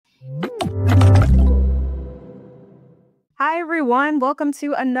everyone. Welcome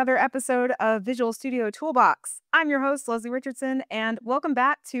to another episode of Visual Studio Toolbox. I'm your host, Leslie Richardson, and welcome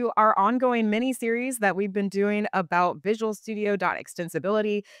back to our ongoing mini-series that we've been doing about Visual Studio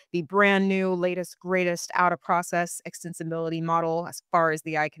Extensibility, the brand new, latest, greatest out-of-process extensibility model as far as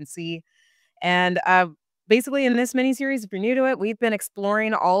the eye can see. And basically in this mini-series, if you're new to it, we've been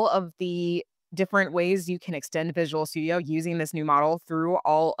exploring all of the different ways you can extend Visual Studio using this new model through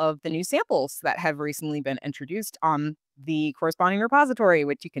all of the new samples that have recently been introduced on the corresponding repository,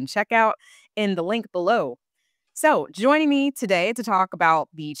 which you can check out in the link below. So joining me today to talk about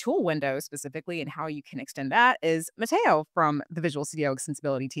the tool window specifically and how you can extend that is Matteo from the Visual Studio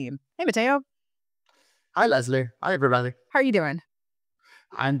Extensibility team. Hey, Matteo. Hi, Leslie. Hi, everybody. How are you doing?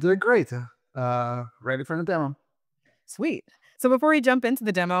 I'm doing great. Ready for the demo. Sweet. So before we jump into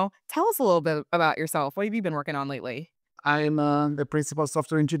the demo, tell us a little bit about yourself. What have you been working on lately? I'm the principal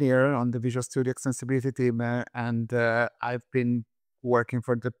software engineer on the Visual Studio Extensibility team, and I've been working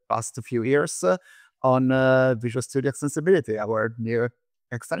for the past few years on Visual Studio Extensibility, our new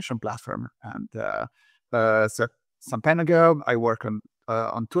extension platform. And so some time ago, I work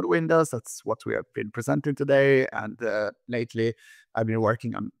on tool windows. That's what we have been presenting today. And lately, I've been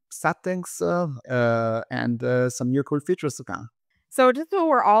working on settings and some new cool features to come. So just so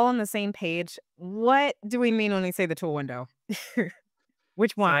we're all on the same page, what do we mean when we say the tool window?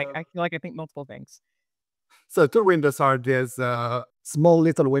 Which one? I feel like I think multiple things. So tool windows are these small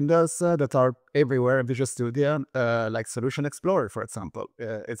little windows that are everywhere in Visual Studio, like Solution Explorer, for example.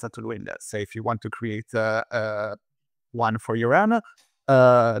 It's a tool window. So if you want to create one for your own,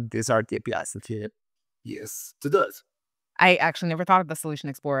 these are the APIs that you use to do it. I actually never thought of the Solution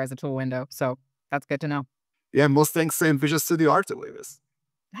Explorer as a tool window, so that's good to know. Yeah, most things in Visual Studio are tool windows.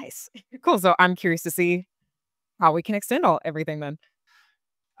 Nice. Cool. So I'm curious to see how we can extend everything then.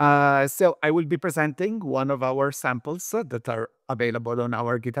 So I will be presenting one of our samples that are available on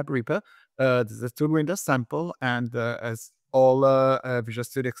our GitHub repo. This is a tool window sample, and as all Visual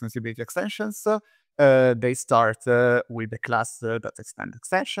Studio Extensibility extensions, they start with the class that extend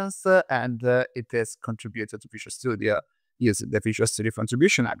extensions, and it is contributed to Visual Studio using the Visual Studio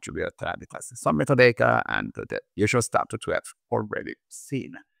Contribution attribute that has some metadata and the usual stuff that we have already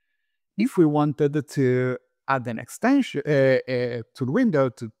seen. If we wanted to add an extension to the window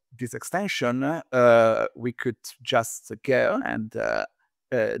to this extension, we could just go and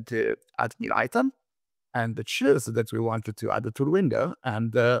do add new item and choose that we wanted to add a tool window,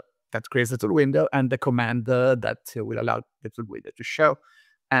 and that creates a tool window and the command that will allow the tool window to show.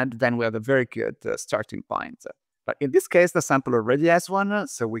 And then we have a very good starting point. But in this case, the sample already has one,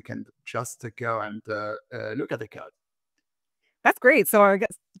 so we can just go and look at the code. That's great. So I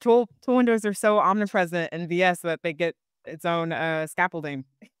guess tool windows are so omnipresent in VS that they get its own scaffolding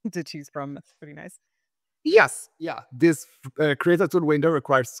to choose from. That's pretty nice. Yes, yeah. This create a tool window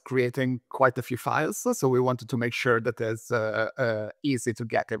requires creating quite a few files, so we wanted to make sure that it's easy to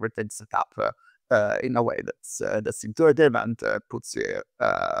get everything set up in a way that's intuitive and puts you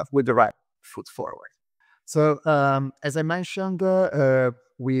with the right foot forward. So as I mentioned,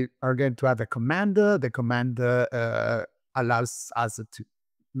 we are going to have a command. The command allows us to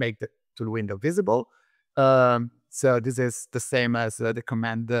make the tool window visible. So this is the same as the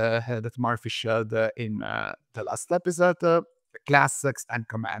command that Murphy showed in the last episode. The class extend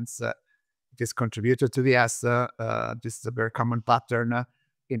commands. It is contributed to the S. This is a very common pattern.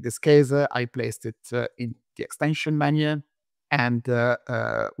 In this case, I placed it in the extension menu, and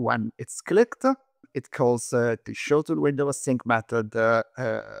when it's clicked, it calls the show tool window async method,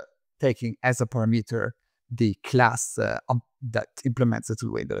 taking as a parameter the class that implements the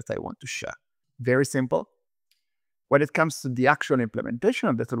tool window that I want to show. Very simple. When it comes to the actual implementation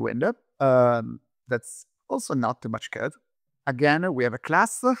of the tool window, that's also not too much code. Again, we have a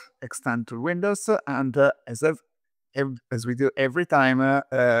class, extend tool windows, and as we do every time,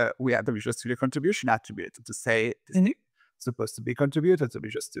 we add the Visual Studio Contribution attribute to say this is supposed to be contributed to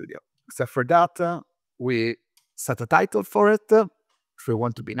Visual Studio. So for that, we set a title for it. If we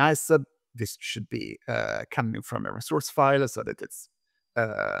want to be nice, this should be coming from a resource file so that it's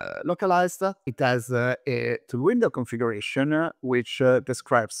localized. It has a tool window configuration which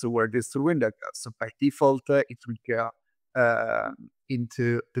describes where this tool window goes. So by default, it will go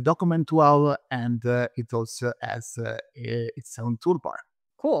into the document wall, and it also has its own toolbar.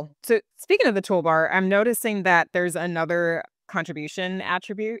 Cool. So speaking of the toolbar, I'm noticing that there's another contribution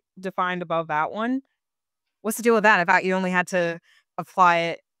attribute defined above that one. What's the deal with that? I thought you only had to apply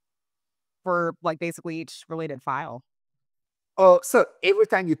it for like basically each related file. Oh, so every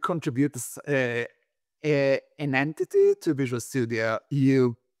time you contribute an entity to Visual Studio,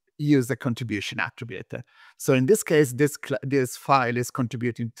 you use the contribution attribute. So in this case, this file is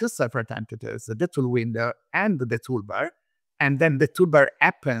contributing two separate entities, the tool window and the toolbar. And then the toolbar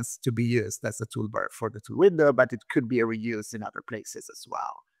happens to be used as a toolbar for the tool window, but it could be reused in other places as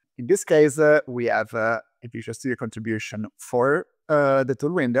well. In this case, we have a Visual Studio contribution for the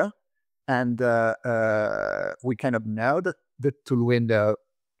tool window. And we kind of know that the tool window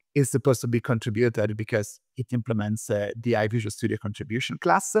is supposed to be contributed because it implements the Visual Studio Contribution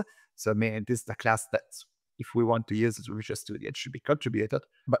class. So I mean, this is the class that if we want to use it with Visual Studio, it should be contributed.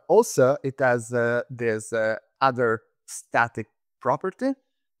 But also it has this other static property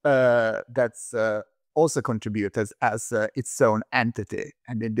that's also contributed as its own entity.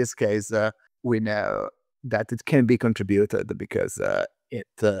 And in this case, we know that it can be contributed because it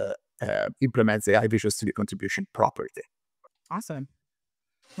implements the Visual Studio Contribution property. Awesome.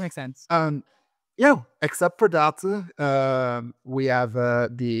 Makes sense. Yeah, except for that, we have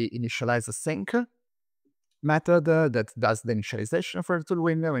the initialize method that does the initialization for the tool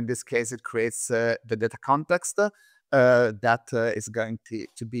window. In this case, it creates the data context that is going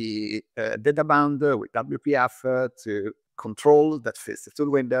to be data bound with WPF to control that fits the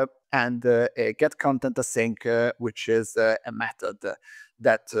tool window, and a get content async, which is a method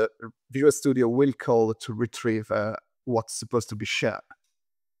that Visual Studio will call to retrieve what's supposed to be shown.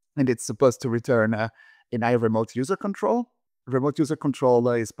 And it's supposed to return an remote user control. Remote user control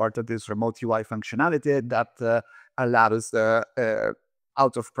is part of this remote UI functionality that allows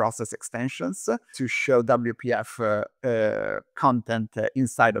out-of-process extensions to show WPF content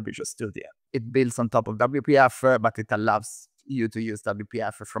inside of Visual Studio. It builds on top of WPF, but it allows you to use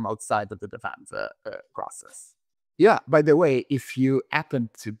WPF from outside of the development process. Yeah, by the way, if you happen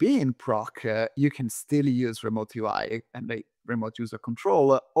to be in proc, you can still use remote UI and a remote user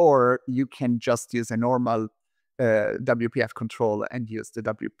control, or you can just use a normal WPF control and use the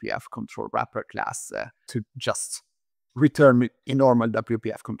WPF control wrapper class to just return a normal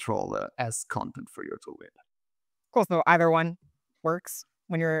WPF control as content for your tool window. Cool. So either one works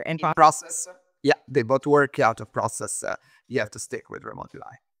when you're in process. Yeah, they both work. Out of process, you have to stick with remote UI.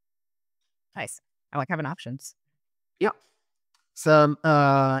 Nice. I like having options. Yeah. So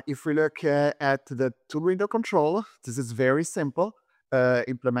if we look at the tool window control, this is very simple.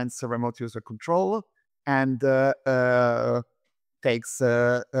 Implements a remote user control and takes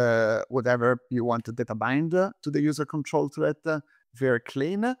whatever you want to data bind to the user control thread. Very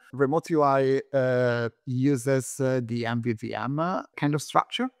clean. Remote UI uses the MVVM kind of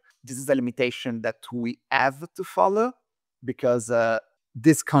structure. This is a limitation that we have to follow because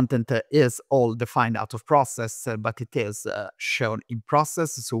this content is all defined out of process, but it is shown in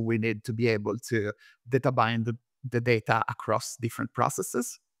process. So we need to be able to data bind the data across different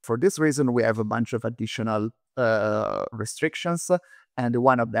processes. For this reason, we have a bunch of additional restrictions. And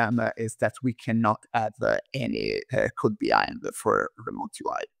one of them is that we cannot have any code behind for remote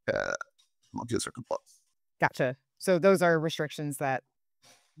UI, remote user control. Gotcha. So those are restrictions that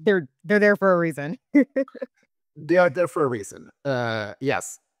they're there for a reason. They are there for a reason.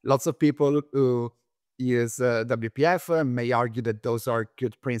 Yes, lots of people who use WPF may argue that those are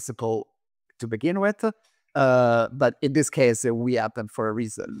good principles to begin with. But in this case, we have them for a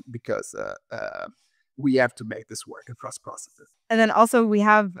reason because we have to make this work across processes. And then also we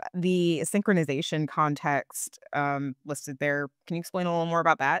have the synchronization context listed there. Can you explain a little more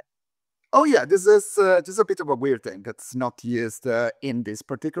about that? Oh yeah, this is a bit of a weird thing that's not used in this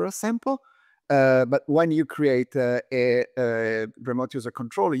particular sample. But when you create a remote user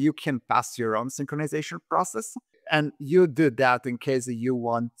controller, you can pass your own synchronization process. And you do that in case you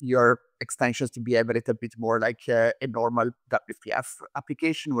want your extensions to behave a little bit more like a normal WPF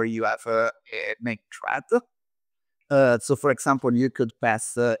application where you have a main thread. So, for example, you could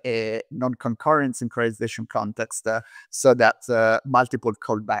pass a non-concurrent synchronization context so that multiple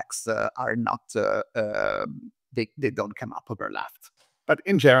callbacks are not, they don't come up overlapped. But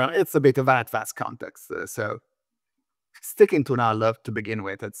in general, it's a bit of an advanced context. So sticking to null to begin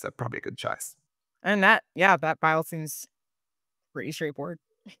with, it's probably a good choice. And that file seems pretty straightforward.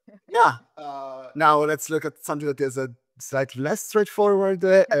 Yeah. Now let's look at something that is slightly less straightforward.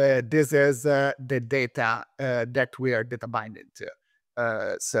 This is the data that we are data binding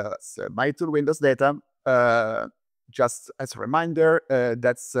to. So my tool Windows data, just as a reminder,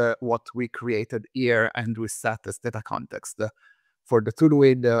 that's what we created here and we set as data context for the tool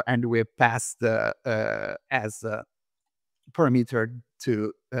window, and we passed as parameter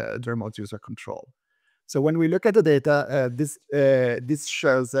to the remote user control. So when we look at the data, this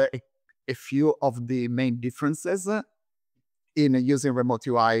shows a few of the main differences in using remote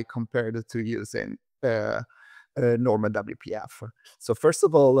UI compared to using normal WPF. So first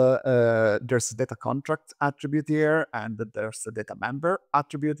of all, there's a data contract attribute here, and there's a data member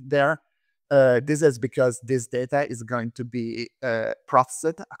attribute there. This is because this data is going to be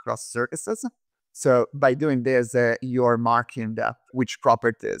processed across services. So by doing this, you're marking that which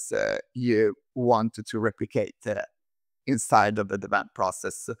properties you want to replicate inside of the event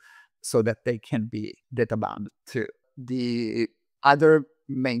process so that they can be data bound too. The other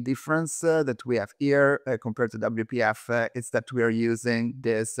main difference that we have here compared to WPF is that we are using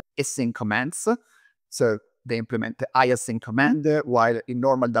this async commands. So they implement the iasync command, while in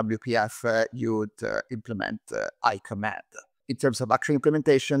normal WPF you would implement iCommand. In terms of actual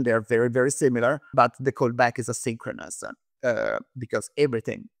implementation, they are very, very similar, but the callback is asynchronous because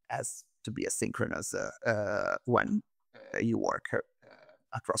everything has to be asynchronous when you work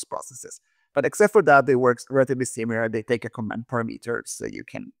across processes. But except for that, they work relatively similar. They take a command parameter, so you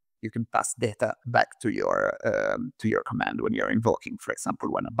can pass data back to your command when you're invoking, for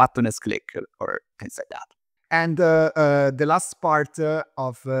example, when a button is clicked or things like that. And the last part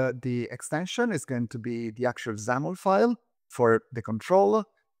of the extension is going to be the actual XAML file for the control.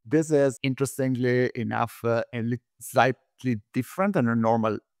 This is, interestingly enough, slightly different than a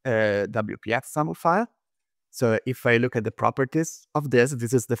normal WPF XAML file. So if I look at the properties of this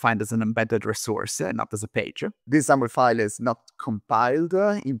is defined as an embedded resource, not as a page. This XAML file is not compiled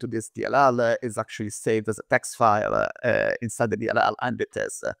into this DLL. It's actually saved as a text file inside the DLL, and it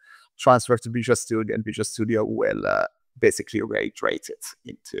is transferred to Visual Studio, and Visual Studio will basically reiterate it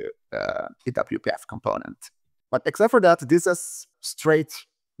into the WPF component. But except for that, this is straight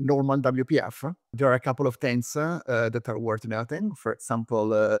normal WPF. There are a couple of things that are worth noting. For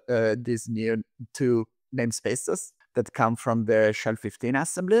example, these new two namespaces that come from the Shell 15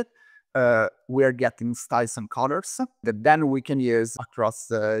 assembly. We're getting styles and colors that then we can use across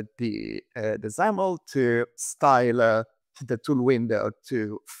the XAML to style the tool window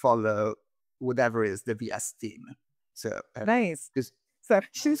to follow whatever is the VS theme. So nice. So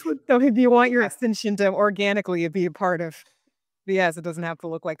if you want your extension to organically be a part of VS, it doesn't have to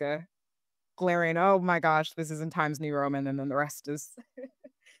look like a glaring, oh my gosh, this is in Times New Roman, and then the rest is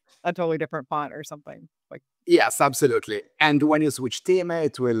a totally different font or something. Like, yes, absolutely. And when you switch theme,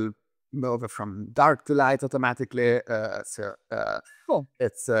 it will move from dark to light automatically. cool.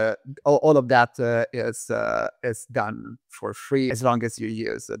 It's all of that is done for free as long as you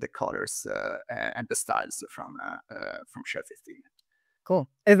use the colors and the styles from Shell 15. Cool.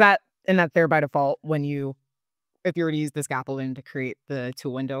 Is that there by default when if you were to use the scaffolding to create the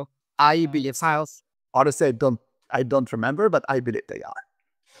tool window? I believe files. Honestly, I don't remember, but I believe they are.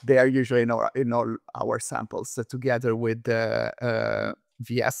 They are usually in all our samples together with the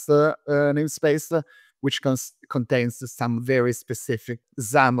VS namespace, which contains some very specific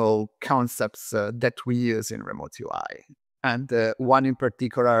XAML concepts that we use in Remote UI. And one in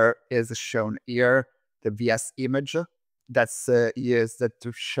particular is shown here, the VS image. That's used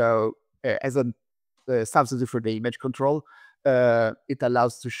to show as a substitute for the image control. It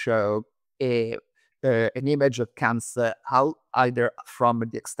allows to show an image that comes out either from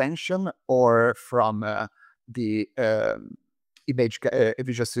the extension or from the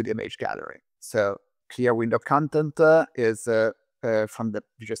Visual Studio image gallery. So clear window content is from the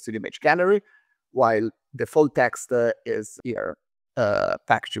Visual Studio image gallery, while the full text is here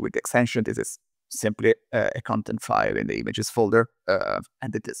packaged with the extension. This is simply a content file in the images folder,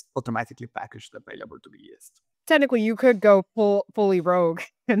 and it is automatically packaged available to be used. Technically, you could go fully rogue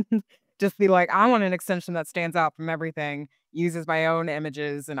and just be like, I want an extension that stands out from everything, uses my own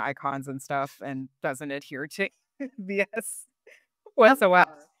images and icons and stuff, and doesn't adhere to VS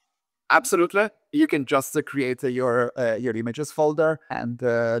whatsoever. Absolutely. You can just create your images folder and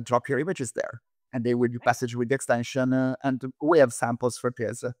drop your images there, and they will be packaged with the extension. And we have samples for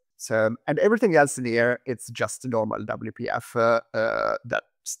this. So, and everything else in here, it's just normal WPF that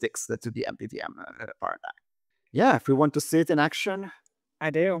sticks to the MPVM paradigm. Yeah, if we want to see it in action,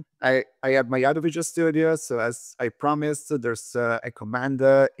 I do. I have my other Visual Studio. So as I promised, there's a command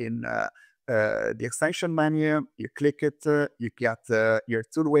in the extension menu. You click it, you get your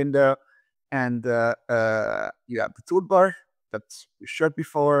tool window, and you have the toolbar that we showed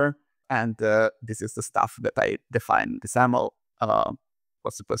before. And this is the stuff that I defined the XAML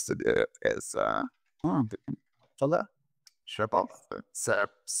was supposed to do is it's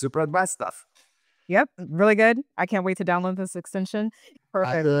super advanced stuff. Yep, really good. I can't wait to download this extension.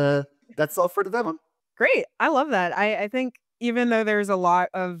 Perfect. And, that's all for the demo. Great. I love that. I think even though there's a lot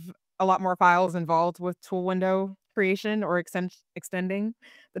more files involved with tool window creation or extending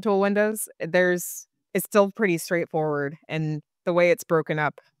the tool windows, it's still pretty straightforward, and the way it's broken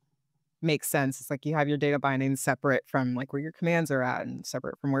up makes sense. It's like you have your data binding separate from like where your commands are at and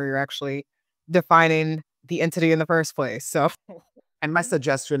separate from where you're actually defining the entity in the first place. So And my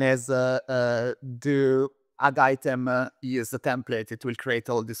suggestion is do add item, use the template. It will create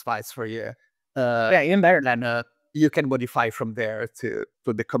all these files for you. yeah, even better. Then you can modify from there to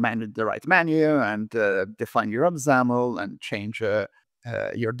put the command in the right menu and define your XAML and change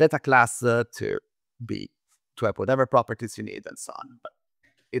your data class to have whatever properties you need and so on. But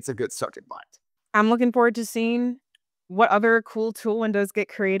it's a good starting point. I'm looking forward to seeing what other cool tool windows get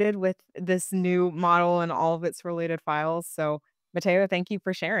created with this new model and all of its related files. So, Matteo, thank you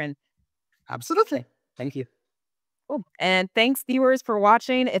for sharing. Absolutely. Thank you. Cool. And thanks, viewers, for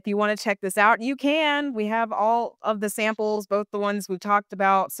watching. If you want to check this out, you can. We have all of the samples, both the ones we've talked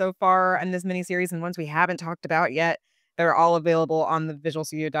about so far in this mini series and ones we haven't talked about yet. They're all available on the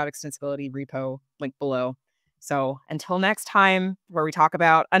VisualStudio.extensibility repo link below. So until next time, where we talk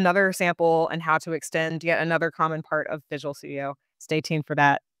about another sample and how to extend yet another common part of Visual Studio, stay tuned for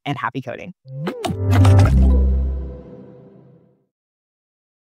that and happy coding.